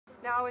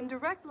Now, in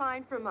direct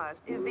line from us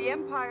is the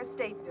Empire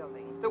State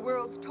Building, the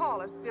world's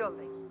tallest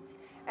building.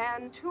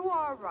 And to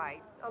our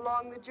right,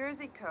 along the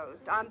Jersey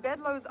coast, on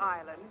Bedloe's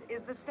Island,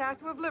 is the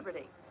Statue of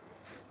Liberty.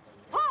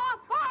 Paul!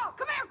 Paul!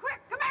 Come here quick!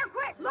 Come here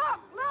quick!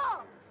 Look!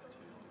 Look!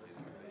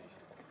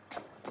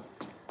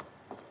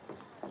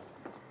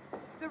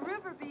 The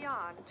river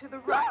beyond, to the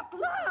right...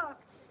 Look!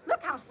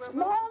 Look how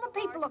small the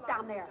people look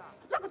down there.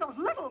 Look at those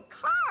little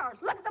cars.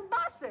 Look at the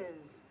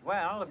buses.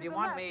 Well, if you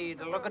want me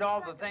to look at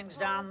all the things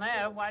down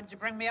there, why'd you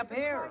bring me up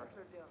here?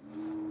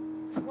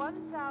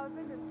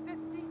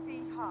 1,050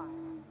 feet high.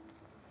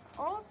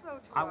 Also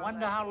to I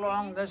wonder how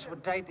long this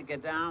would take to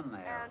get down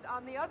there. And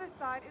on the other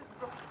side is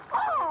Brooklyn.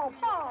 Oh,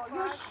 Paul,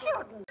 you're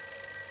shooting.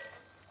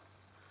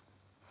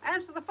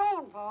 Answer the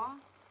phone, Paul.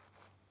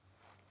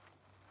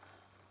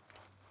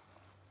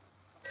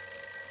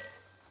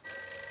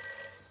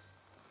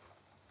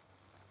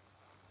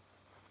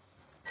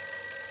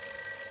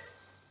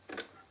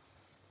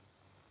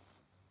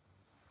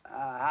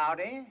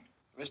 Howdy.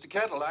 Mr.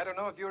 Kettle, I don't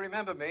know if you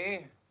remember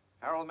me.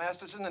 Harold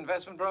Masterson,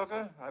 investment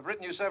broker. I've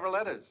written you several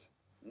letters.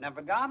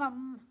 Never got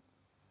 'em.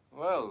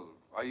 Well,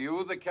 are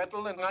you the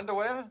Kettle in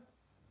underwear?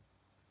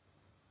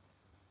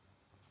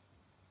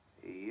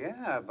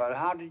 Yeah, but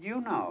how did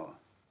you know?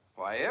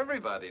 Why,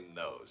 everybody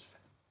knows.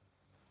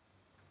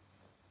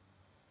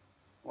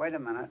 Wait a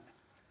minute.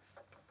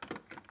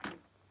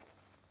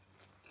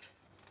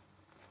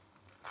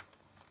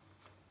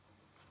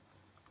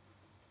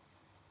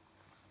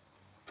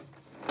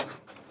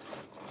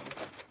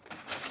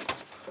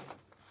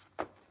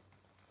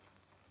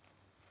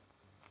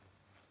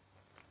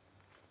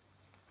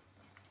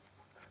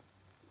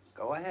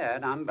 Go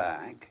ahead, I'm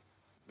back.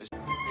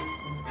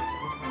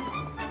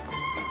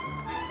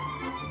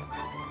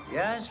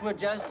 Yes, we'll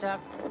just have...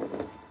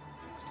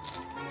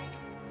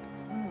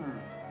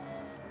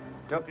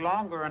 Took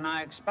longer than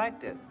I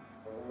expected.